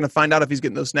guys that you're going to find out if he's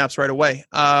getting those snaps right away.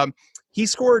 He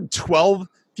scored 12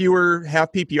 fewer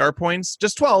half PPR points,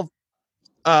 just 12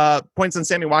 points on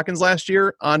Sammy Watkins last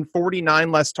year on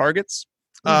 49 less targets.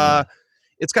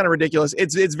 It's kind of ridiculous.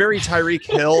 It's very Tyreek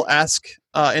Hill-esque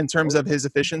in terms of his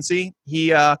efficiency.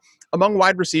 He among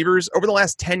wide receivers over the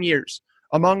last 10 years.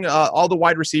 Among all the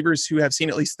wide receivers who have seen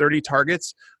at least 30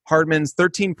 targets, Hardman's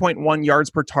 13.1 yards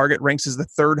per target ranks as the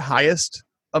third highest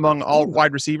among all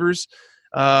wide receivers.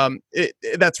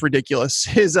 That's ridiculous.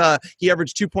 He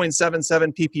averaged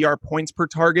 2.77 PPR points per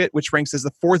target, which ranks as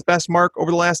the fourth best mark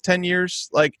over the last 10 years.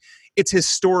 Like, it's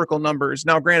historical numbers.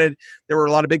 Now, granted, there were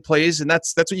a lot of big plays, and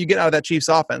that's what you get out of that Chiefs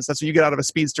offense. That's what you get out of a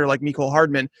speedster like Mecole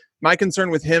Hardman. My concern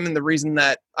with him, and the reason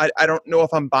that I don't know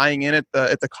if I'm buying in at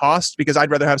the cost, because I'd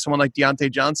rather have someone like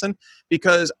Deontay Johnson,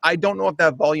 because I don't know if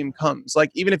that volume comes. Like,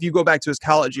 even if you go back to his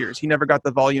college years, he never got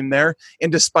the volume there.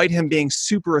 And despite him being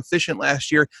super efficient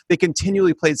last year, they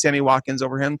continually played Sammy Watkins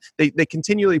over him. They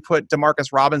continually put Demarcus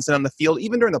Robinson on the field,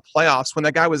 even during the playoffs when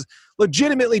that guy was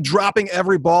legitimately dropping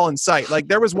every ball in sight. Like,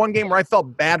 there was one game where I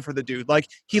felt bad for the dude. Like,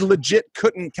 he legit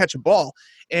couldn't catch a ball.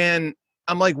 And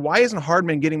I'm like, why isn't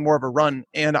Hardman getting more of a run?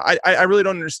 And I really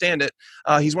don't understand it.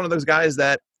 He's one of those guys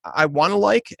that I want to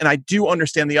like, and I do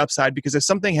understand the upside, because if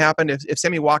something happened, if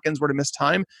Sammy Watkins were to miss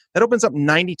time, that opens up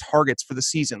 90 targets for the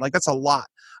season. Like, that's a lot.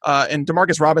 And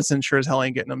Demarcus Robinson sure as hell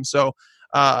ain't getting them. So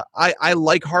I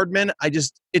like Hardman. It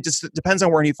just depends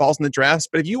on where he falls in the drafts.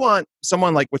 But if you want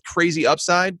someone like with crazy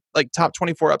upside, like top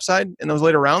 24 upside in those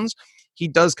later rounds, he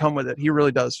does come with it. He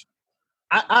really does.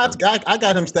 I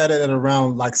got him statted at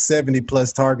around like 70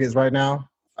 plus targets right now.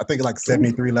 I think like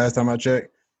 73 last time I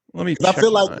checked. Let me. I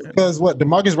feel like because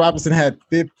Demarcus Robinson had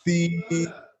 50,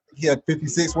 he had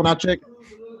 56 when I checked,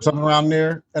 something around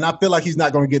there, and I feel like he's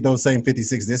not going to get those same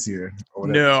 56 this year.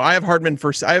 No, I have Hardman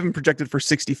I have him projected for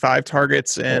 65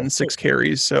 targets and 6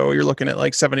 carries, so you're looking at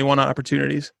like 71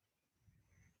 opportunities.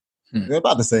 They're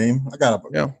about the same. I got a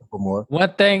couple more.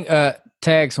 One thing,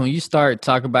 Tags, when you start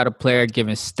talking about a player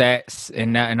giving stats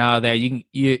and all that,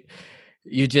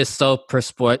 you're just so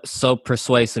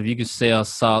persuasive. You can sell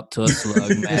salt to a slug,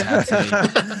 man. I tell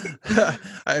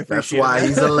you. That's why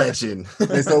he's a legend.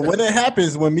 And so when it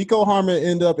happens, when Mecole Hardman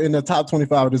end up in the top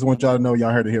 25, I just want y'all to know,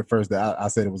 y'all heard it here first, that I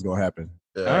said it was going to happen.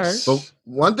 Yeah. All right. So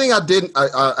one thing I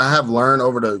have learned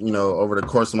over the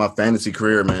course of my fantasy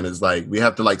career, man, is like we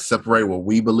have to like separate what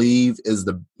we believe is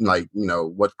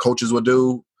what coaches would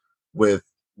do with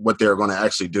what they're going to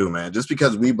actually do, man. Just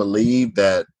because we believe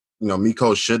that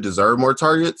Mecole should deserve more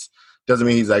targets doesn't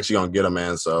mean he's actually going to get them,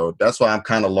 man. So that's why I'm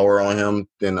kind of lower on him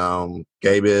than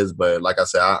Gabe is. But like I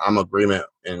said, I'm agreement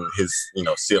in his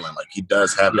ceiling. Like, he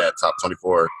does have that top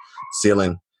 24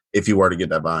 ceiling if he were to get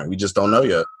that volume. We just don't know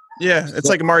yet. Yeah, it's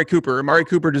like Amari Cooper. Amari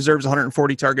Cooper deserves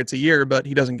 140 targets a year, but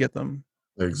he doesn't get them.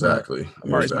 Exactly.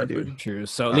 Amari's my dude. True.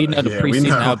 So leading up to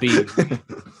preseason,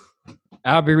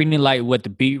 I'll be reading like what the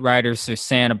beat writers are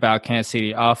saying about Kansas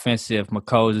City offense if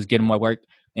McColl's is getting more work.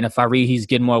 And if I read he's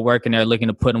getting more work and they're looking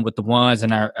to put him with the ones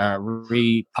and I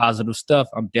read positive stuff,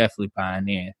 I'm definitely buying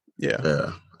in.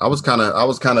 Yeah. I was kind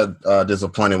of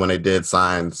disappointed when they did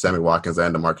sign Sammy Watkins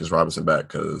and Demarcus Robinson back,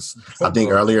 because I think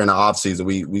earlier in the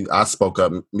offseason I spoke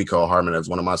up Mecole Hardman as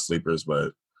one of my sleepers,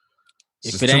 but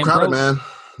it's just too crowded, man.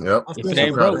 Yep. If it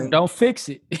ain't broke, don't fix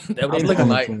it. That's what they looking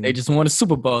like. They just won a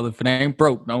Super Bowl. If it ain't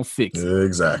broke, don't fix it.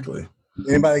 Exactly.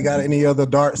 Anybody got any other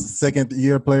darts,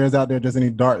 second-year players out there? Just any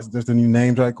darts? Just any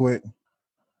names right quick?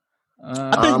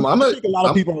 I think a lot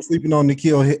of people are sleeping on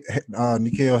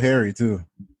N'Keal Harry, too.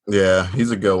 Yeah,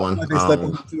 he's a good one. They slept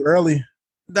on too early.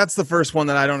 That's the first one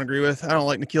that I don't agree with. I don't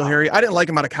like N'Keal Harry. I didn't like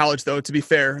him out of college, though, to be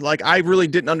fair. Like, I really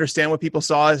didn't understand what people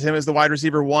saw as him as the wide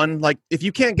receiver one. Like, if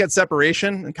you can't get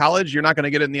separation in college, you're not going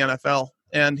to get it in the NFL.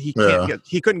 And he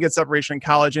couldn't get separation in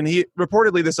college. And he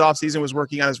reportedly this offseason was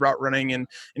working on his route running and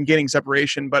getting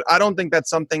separation. But I don't think that's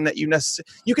something that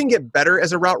you can get better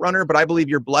as a route runner, but I believe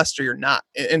you're blessed or you're not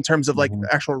in terms of like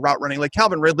actual route running. Like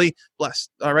Calvin Ridley,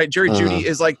 blessed. All right. Jerry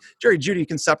Jeudy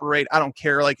can separate. I don't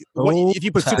care. Like if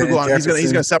you put super glue on him,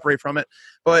 he's gonna separate from it.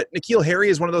 But N'Keal Harry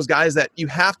is one of those guys that you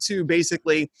have to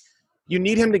basically – you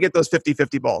need him to get those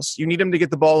 50-50 balls. You need him to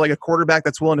get the ball like a quarterback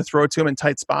that's willing to throw it to him in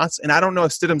tight spots. And I don't know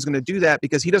if Stidham's going to do that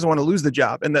because he doesn't want to lose the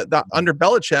job. And under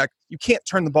Belichick, you can't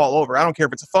turn the ball over. I don't care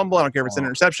if it's a fumble. I don't care if it's an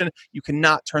interception. You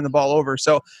cannot turn the ball over.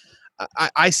 So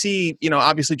I see,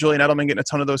 obviously Julian Edelman getting a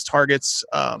ton of those targets.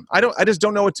 I just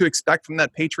don't know what to expect from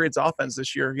that Patriots offense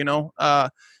this year.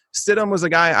 Stidham was a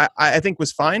guy I think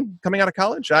was fine coming out of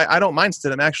college. I don't mind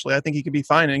Stidham, actually. I think he could be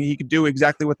fine, and he could do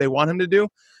exactly what they want him to do.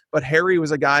 But Harry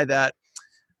was a guy that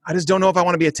I just don't know if I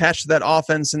want to be attached to that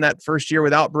offense in that first year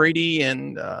without Brady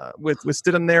and with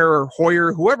Stidham there or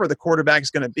Hoyer, whoever the quarterback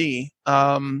is going to be.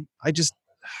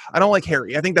 I don't like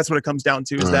Harry. I think that's what it comes down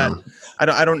to is that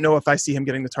I don't know if I see him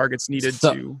getting the targets needed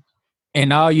to. And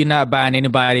now you're not buying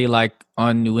anybody like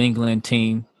on New England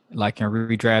team, like in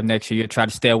redraft next year. You try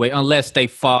to stay away unless they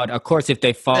fall. Of course, if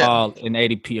they fall in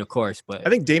ADP, of course. But I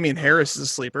think Damian Harris is a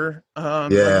sleeper.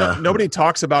 Nobody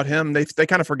talks about him. They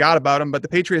kind of forgot about him, but the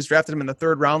Patriots drafted him in the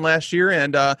 3rd round last year.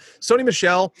 And Sony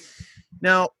Michel,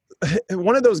 now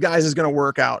one of those guys is going to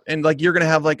work out, and like you're going to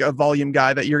have like a volume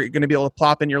guy that you're going to be able to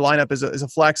plop in your lineup as a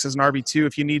flex, as an RB2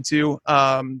 if you need to.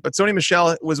 But Sony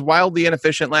Michel was wildly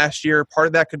inefficient last year. Part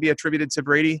of that could be attributed to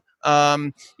Brady,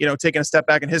 taking a step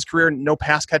back in his career. No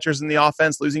pass catchers in the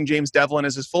offense, losing James Devlin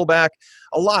as his fullback.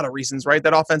 A lot of reasons, right?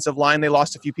 That offensive line, they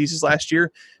lost a few pieces last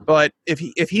year. But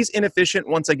if he's inefficient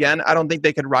once again, I don't think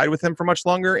they could ride with him for much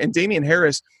longer. And Damian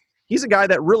Harris, he's a guy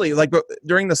that really, like,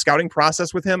 during the scouting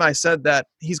process with him, I said that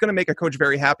he's going to make a coach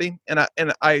very happy. And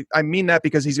I mean that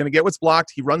because he's going to get what's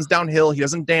blocked. He runs downhill. He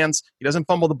doesn't dance. He doesn't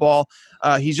fumble the ball.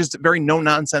 He's just a very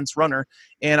no-nonsense runner.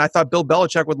 And I thought Bill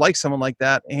Belichick would like someone like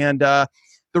that. And the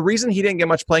reason he didn't get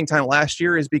much playing time last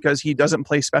year is because he doesn't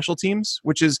play special teams,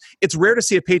 it's rare to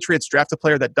see a Patriots draft a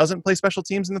player that doesn't play special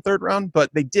teams in the 3rd round, but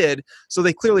they did. So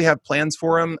they clearly have plans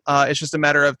for him. It's just a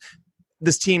matter of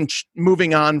this team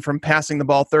moving on from passing the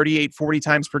ball 38, 40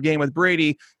 times per game with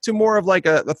Brady to more of like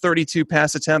a 32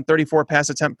 pass attempt, 34 pass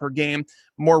attempt per game,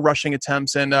 more rushing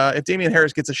attempts. And if Damian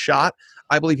Harris gets a shot,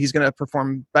 I believe he's going to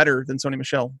perform better than Sony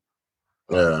Michel.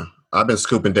 Yeah. I've been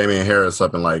scooping Damian Harris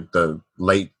up in like the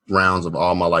late rounds of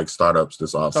all my like startups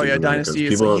this offseason. Oh yeah, Dynasty.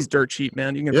 He's dirt cheap,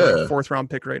 man. You can get a 4th round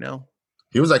pick right now.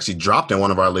 He was actually dropped in one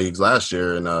of our leagues last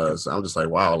year. And so I'm just like,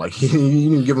 wow, like you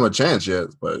didn't give him a chance yet.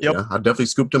 But yeah, I definitely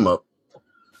scooped him up.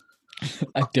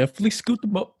 I definitely scooped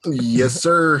them up. Yes,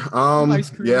 sir.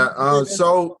 Yeah.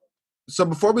 So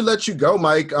before we let you go,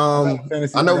 Mike, I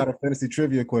got a fantasy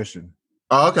trivia question.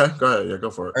 Oh, okay. Go ahead. Yeah,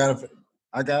 go for it.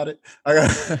 I got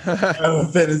a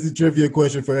fantasy trivia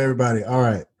question for everybody. All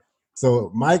right.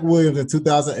 So Mike Williams in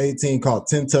 2018 caught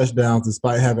 10 touchdowns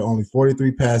despite having only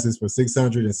 43 passes for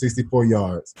 664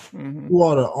 yards. Mm-hmm. Who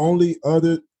are the only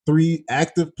other 3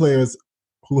 active players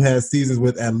who had seasons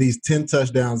with at least 10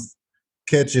 touchdowns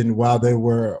catching while they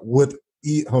were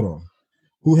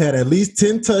who had at least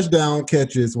 10 touchdown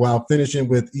catches while finishing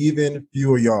with even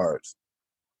fewer yards?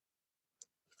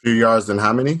 Fewer yards than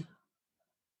how many?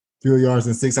 Fewer yards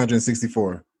than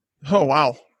 664. Oh,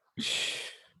 wow.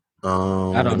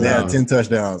 I don't know. They had 10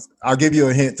 touchdowns. I'll give you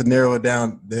a hint to narrow it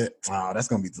down. That's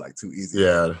going to be like too easy.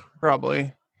 Yeah.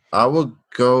 Probably. I will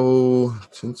go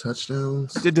 10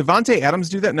 touchdowns. Did Devontae Adams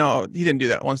do that? No, he didn't do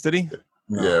that once, did he?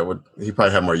 No. Yeah, he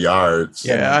probably had more yards.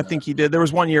 Yeah, I think he did. There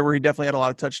was one year where he definitely had a lot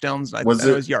of touchdowns. I know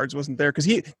his yards wasn't there because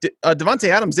Devontae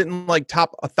Adams didn't like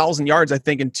top 1,000 yards. I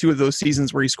think in 2 of those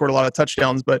seasons where he scored a lot of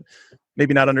touchdowns, but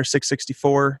maybe not under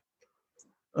 664.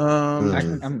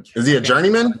 Is he a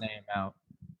journeyman?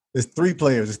 It's 3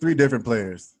 players. It's 3 different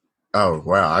players. Oh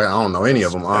wow, I don't know any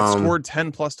of them. Scored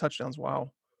 10 plus touchdowns.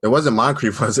 Wow. It wasn't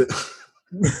Moncrief, was it?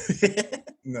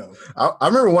 No. I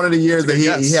remember one of the years that he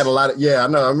had a lot of. Yeah, I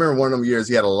know. I remember one of them years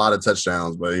he had a lot of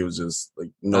touchdowns, but he was just like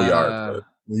no yards.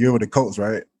 The year with the Colts,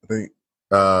 right? I think.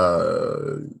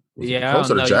 Yeah,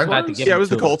 Colts or the Jaguars? Yeah, it was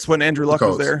the Colts when Andrew Luck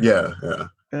was there.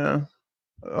 Yeah.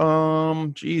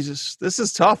 Jesus, this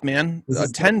is tough, man.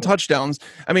 10 touchdowns.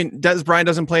 I mean, Des Bryant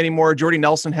doesn't play anymore. Jordy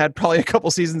Nelson had probably a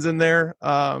couple seasons in there,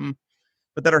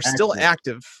 but that are still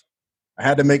active. I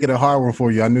had to make it a hard one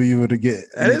for you. I knew you would get.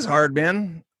 That is hard,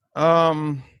 man.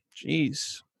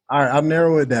 Jeez. All right, I'll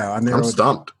narrow it down. I'm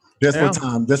stumped. Just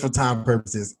for time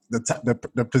purposes.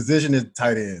 The position is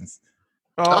tight ends.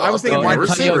 I was thinking wide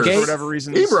receivers for whatever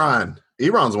reason.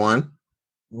 Ebron's one.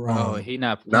 Wrong. Oh, he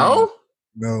not playing.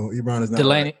 No, Ebron is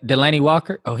not. Delaney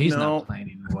Walker. Oh, he's not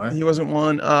playing anymore. He wasn't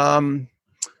one. No,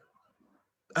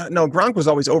 Gronk was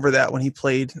always over that when he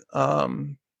played.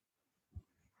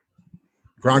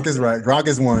 Gronk is right. Gronk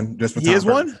is one. Just for he is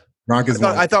one. Gronk is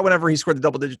one. I thought whenever he scored the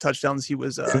double-digit touchdowns, he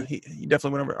was he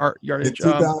definitely went over our yardage. In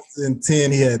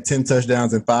 2010, he had 10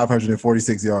 touchdowns and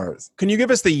 546 yards. Can you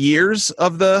give us the years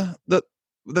of that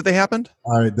they happened?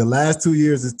 All right, the last 2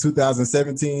 years is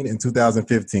 2017 and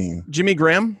 2015. Jimmy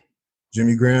Graham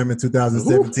in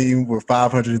 2017 with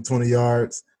 520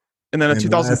 yards. And then in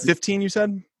 2015, you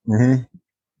said? Mm-hmm.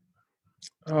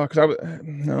 Oh,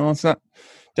 no, it's not.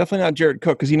 Definitely not Jared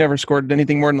Cook because he never scored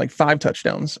anything more than like 5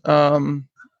 touchdowns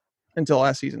until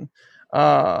last season.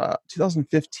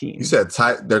 2015. You said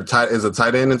is a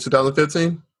tight end in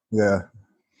 2015? Yeah.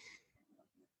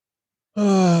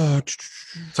 Tyler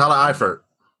Eifert.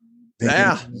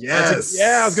 Yeah. Yes.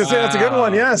 I was gonna say that's a good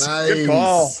one. Yes. Nice. Good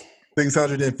call.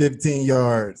 615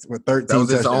 yards with 13 That was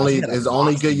touchdowns. his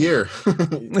only good year.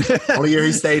 Only year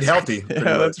he stayed healthy.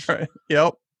 Yeah, that's right.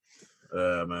 Yep.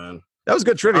 Man. That was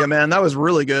good trivia, man. That was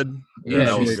really good. Yeah,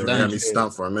 that was got me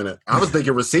stumped for a minute. I was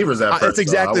thinking receivers at first. That's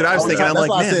exactly what I was thinking. I'm That's like,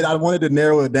 why I man. said I wanted to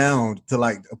narrow it down to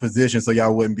like a position so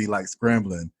y'all wouldn't be like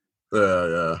scrambling.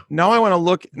 Yeah. Now I want to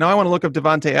look up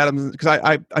Devontae Adams because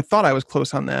I thought I was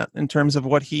close on that in terms of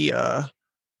what he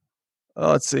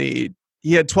let's see.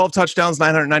 He had 12 touchdowns,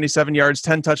 997 yards,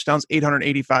 10 touchdowns,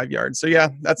 885 yards. So yeah,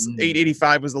 that's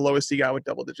 885 was the lowest he got with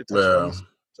double-digit touchdowns.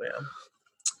 Yeah.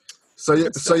 So yeah.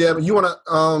 So you want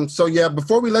to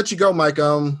before we let you go, Mike,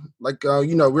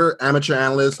 we're amateur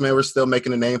analysts, man. We're still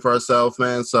making a name for ourselves,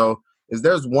 man. So if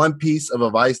there's one piece of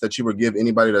advice that you would give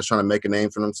anybody that's trying to make a name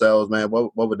for themselves, man,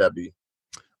 what would that be?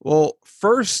 Well,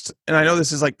 first, and I know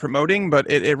this is like promoting, but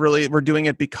it really, we're doing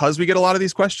it because we get a lot of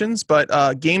these questions,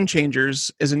 but Game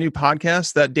Changers is a new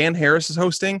podcast that Dan Harris is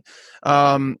hosting.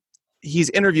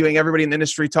 He's interviewing everybody in the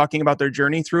industry, talking about their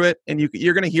journey through it. And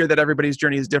you're going to hear that everybody's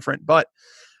journey is different. But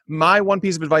my one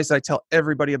piece of advice that I tell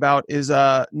everybody about is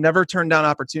never turn down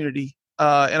opportunity.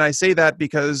 And I say that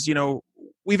because,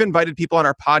 we've invited people on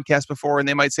our podcast before and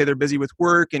they might say they're busy with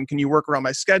work and can you work around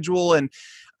my schedule? And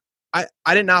I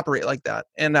didn't operate like that.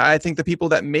 And I think the people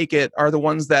that make it are the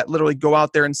ones that literally go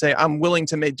out there and say, I'm willing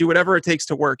to do whatever it takes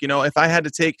to work. If I had to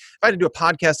do a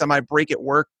podcast on my break at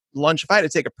work, lunch, if I had to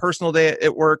take a personal day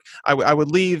at work, I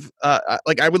would leave, I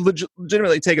would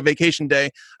legitimately take a vacation day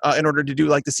in order to do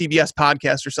like the CBS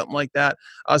podcast or something like that.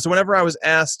 So whenever I was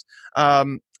asked,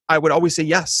 I would always say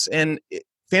yes. And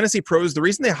Fantasy Pros, the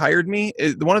reason they hired me,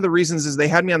 one of the reasons is they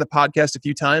had me on the podcast a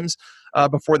few times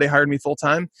before they hired me full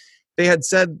time. They had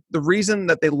said the reason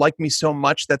that they liked me so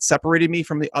much that separated me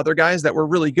from the other guys that were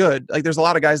really good. Like there's a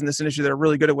lot of guys in this industry that are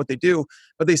really good at what they do,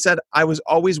 but they said I was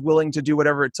always willing to do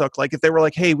whatever it took. Like if they were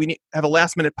like, hey, we need have a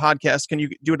last minute podcast. Can you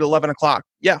do it at 11 o'clock?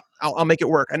 Yeah, I'll make it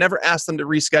work. I never asked them to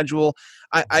reschedule.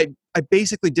 I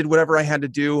basically did whatever I had to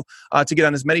do to get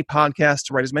on as many podcasts,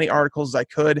 to write as many articles as I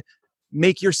could.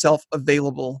 Make yourself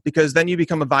available because then you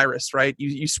become a virus, right?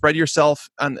 You spread yourself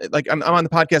on, like I'm on the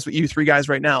podcast with you three guys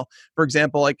right now. For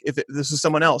example, like if this is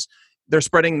someone else, they're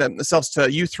spreading themselves to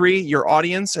you three, your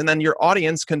audience, and then your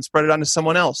audience can spread it on to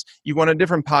someone else. You want a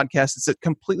different podcast. It's a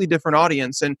completely different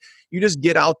audience and you just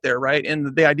get out there, right?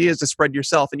 And the idea is to spread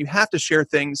yourself and you have to share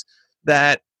things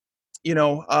that,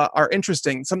 are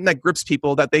interesting, something that grips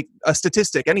people, that a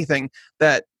statistic, anything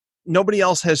that nobody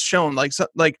else has shown.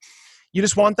 You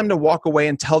just want them to walk away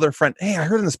and tell their friend, hey, I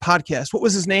heard in this podcast, what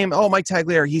was his name? Oh, Mike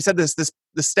Tagliere. He said this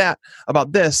stat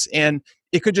about this. And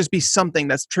it could just be something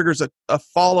that triggers a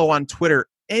follow on Twitter,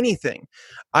 anything.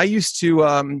 I used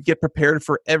to get prepared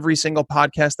for every single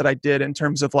podcast that I did in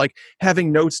terms of like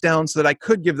having notes down so that I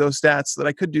could give those stats, so that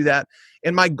I could do that.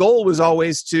 And my goal was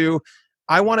always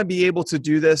I want to be able to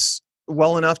do this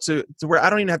well enough to where I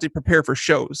don't even have to prepare for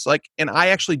shows. And I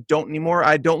actually don't anymore.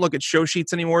 I don't look at show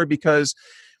sheets anymore because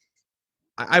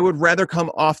I would rather come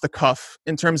off the cuff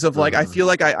in terms of I feel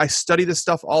like I study this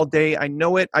stuff all day. I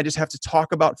know it. I just have to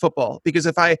talk about football because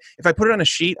if I put it on a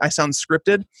sheet, I sound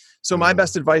scripted. So my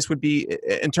best advice would be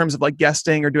in terms of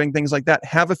guesting or doing things like that,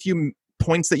 have a few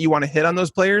points that you want to hit on those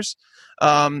players.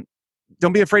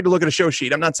 Don't be afraid to look at a show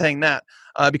sheet. I'm not saying that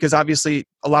because obviously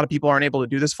a lot of people aren't able to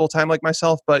do this full time like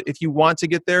myself. But if you want to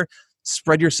get there,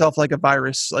 spread yourself like a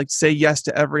virus. Say yes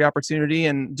to every opportunity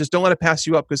and just don't let it pass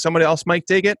you up because somebody else might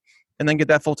take it and then get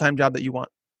that full-time job that you want.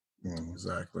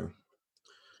 Exactly.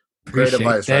 Great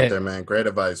advice right there, man. Great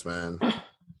advice, man.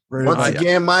 Once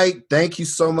again, Mike, thank you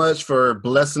so much for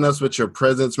blessing us with your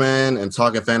presence, man, and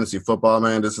talking fantasy football,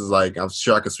 man. This is I'm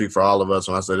sure I can speak for all of us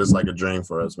when I say this is like a dream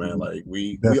for us, man.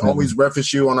 We always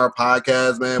reference you on our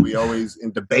podcast, man. We always,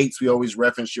 in debates, we always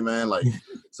reference you, man.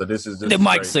 So this is just What did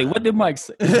Mike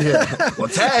say? Yeah. Well,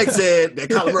 Tag said that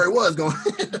Kyler Murray was going.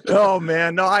 Oh,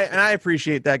 man. No, I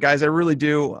appreciate that, guys. I really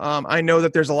do. I know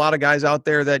that there's a lot of guys out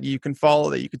there that you can follow,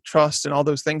 that you could trust and all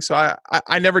those things. So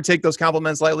I never take those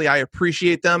compliments lightly. I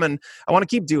appreciate them. And I want to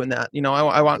keep doing that.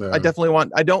 I definitely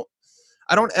want, I don't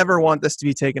ever want this to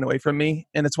be taken away from me.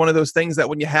 And it's one of those things that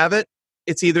when you have it,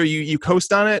 it's either you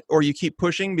coast on it or you keep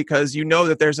pushing because you know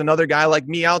that there's another guy like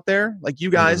me out there, like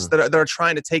you guys that are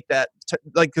trying to take that,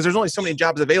 because there's only so many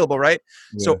jobs available, right?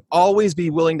 Yeah. So always be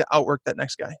willing to outwork that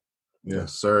next guy.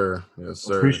 Yes, sir. Yes,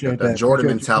 sir. Appreciate that Jordan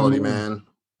mentality, man.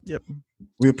 Yep.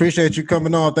 We appreciate you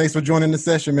coming on. Thanks for joining the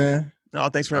session, man. No,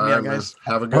 thanks for having me on, guys.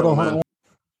 Have a good one, man.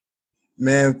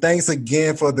 Man, thanks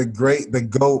again for the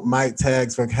GOAT Mike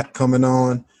Tags for coming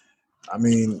on. I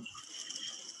mean,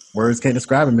 words can't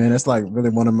describe it, man. That's like really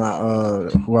one of my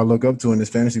who I look up to in this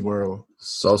fantasy world.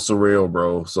 So surreal,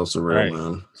 bro. So surreal,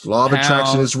 man. Law of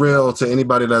attraction is real to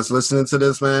anybody that's listening to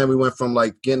this, man. We went from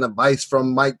like getting advice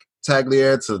from Mike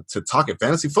Tagliere to talking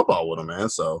fantasy football with him, man.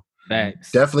 So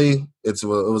definitely, it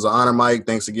was an honor, Mike.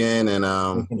 Thanks again, and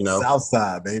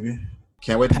Southside, baby.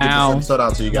 Can't wait to get this episode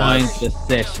out to you guys. Join the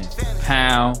session.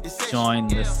 Join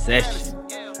the session.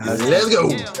 Let's go.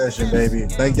 Session, baby.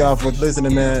 Thank y'all for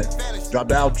listening, man. Drop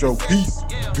the outro.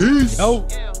 Peace. Yo.